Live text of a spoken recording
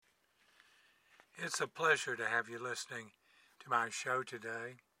It's a pleasure to have you listening to my show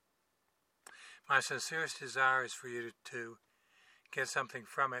today. My sincerest desire is for you to get something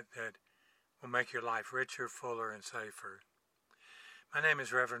from it that will make your life richer, fuller, and safer. My name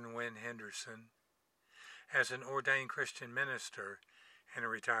is Reverend Wynn Henderson. As an ordained Christian minister and a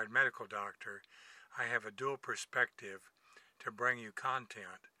retired medical doctor, I have a dual perspective to bring you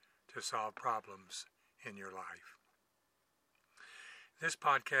content to solve problems in your life. This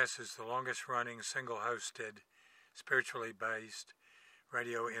podcast is the longest-running, single-hosted, spiritually based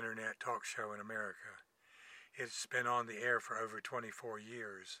radio internet talk show in America. It's been on the air for over 24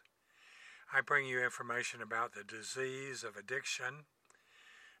 years. I bring you information about the disease of addiction,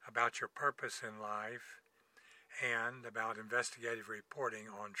 about your purpose in life, and about investigative reporting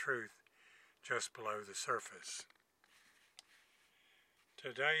on truth just below the surface.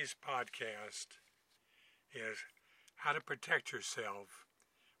 Today's podcast is how to protect yourself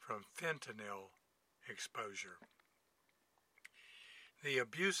from fentanyl exposure. The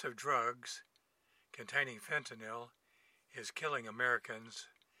abuse of drugs containing fentanyl is killing Americans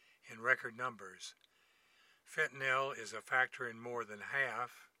in record numbers. Fentanyl is a factor in more than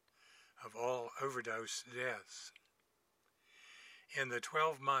half of all overdose deaths. In the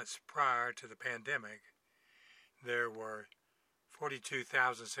 12 months prior to the pandemic, there were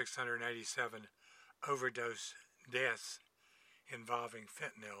 42,687 overdose deaths involving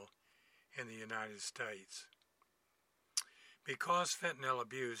fentanyl in the United States. Because fentanyl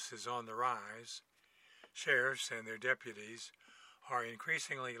abuse is on the rise, sheriffs and their deputies are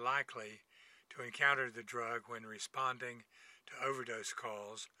increasingly likely to encounter the drug when responding to overdose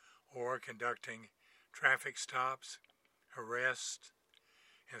calls or conducting traffic stops, arrests,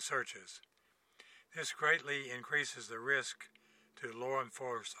 and searches. This greatly increases the risk to law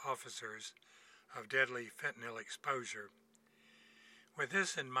enforcement officers of deadly fentanyl exposure. With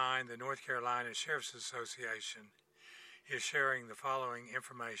this in mind, the North Carolina Sheriff's Association is sharing the following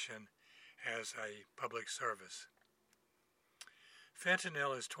information as a public service.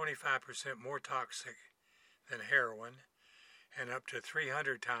 Fentanyl is 25% more toxic than heroin and up to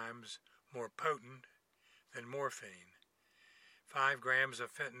 300 times more potent than morphine. 5 grams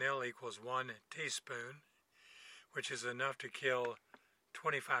of fentanyl equals 1 teaspoon, which is enough to kill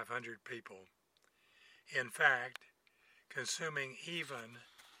 2,500 people. In fact, consuming even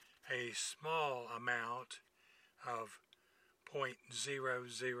a small amount of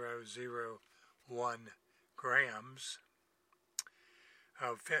 0.0001 grams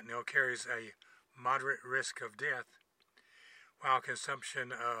of fentanyl carries a moderate risk of death, while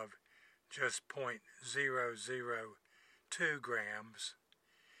consumption of just 0.002 grams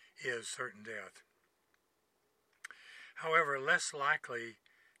is certain death. However, less likely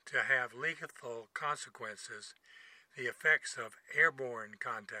to have lethal consequences, the effects of airborne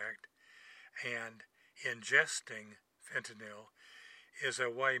contact and ingesting fentanyl is a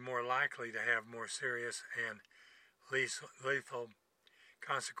way more likely to have more serious and lethal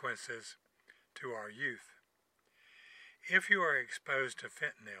consequences to our youth. If you are exposed to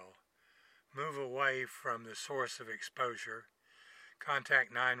fentanyl, move away from the source of exposure,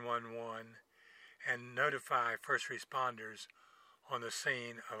 contact 911, and notify first responders on the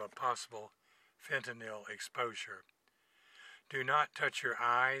scene of a possible fentanyl exposure. Do not touch your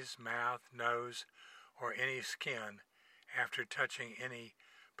eyes, mouth, nose, or any skin after touching any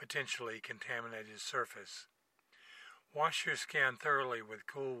potentially contaminated surface. Wash your skin thoroughly with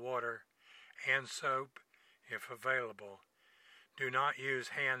cool water and soap if available. Do not use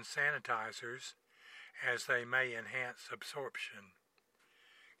hand sanitizers as they may enhance absorption.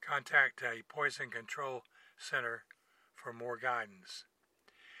 Contact a poison control center for more guidance.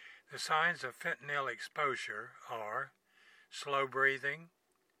 The signs of fentanyl exposure are slow breathing,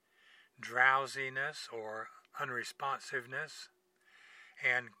 drowsiness or unresponsiveness,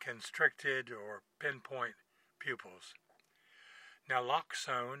 and constricted or pinpoint pupils.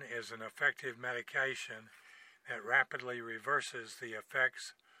 Naloxone is an effective medication that rapidly reverses the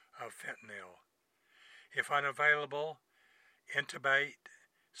effects of fentanyl. If unavailable, intubate,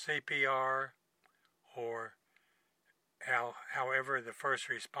 CPR, or however the first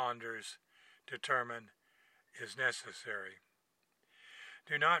responders determine is necessary.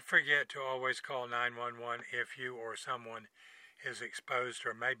 Do not forget to always call 911 if you or someone is exposed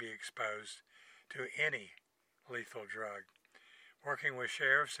or may be exposed to any lethal drug. Working with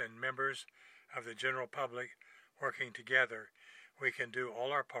sheriffs and members of the general public working together, we can do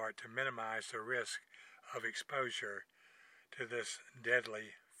all our part to minimize the risk of exposure to this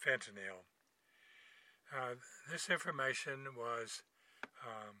deadly fentanyl. This information was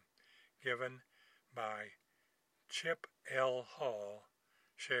given by Chip L. Hall,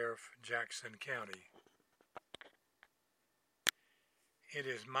 Sheriff, Jackson County. It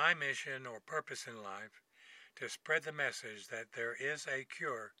is my mission or purpose in life to spread the message that there is a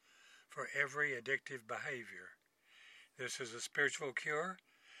cure for every addictive behavior. This is a spiritual cure,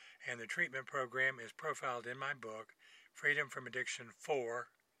 and the treatment program is profiled in my book, Freedom from Addiction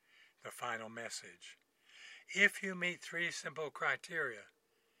 4, The Final Message. If you meet 3 simple criteria,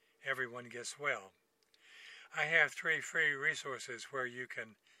 everyone gets well. I have 3 free resources where you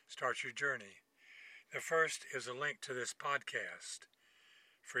can start your journey. The first is a link to this podcast,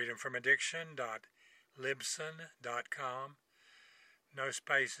 freedomfromaddiction.libsyn.com. No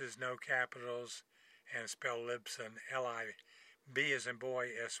spaces, no capitals, and spell Libsyn, L-I-B as in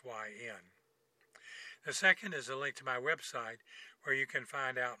boy, S-Y-N. The second is a link to my website where you can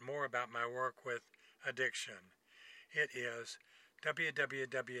find out more about my work with addiction. It is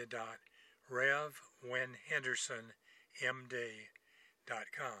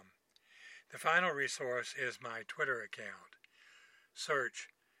www.revwinhendersonmd.com. The final resource is my Twitter account. Search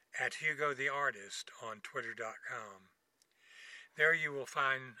at Hugo the Artist on Twitter.com. There you will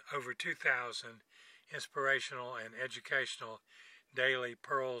find over 2,000 inspirational and educational daily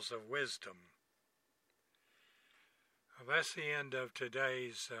pearls of wisdom. Well, that's the end of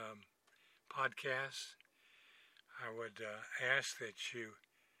today's podcast. I would ask that you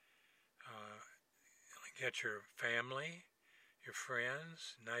get your family, your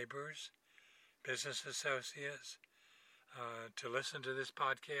friends, neighbors, business associates to listen to this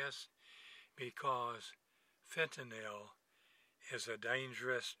podcast, because fentanyl is a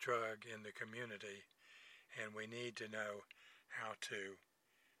dangerous drug in the community, and we need to know how to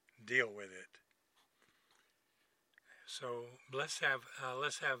deal with it. So let's have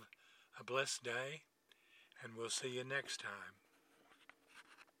a blessed day, and we'll see you next time.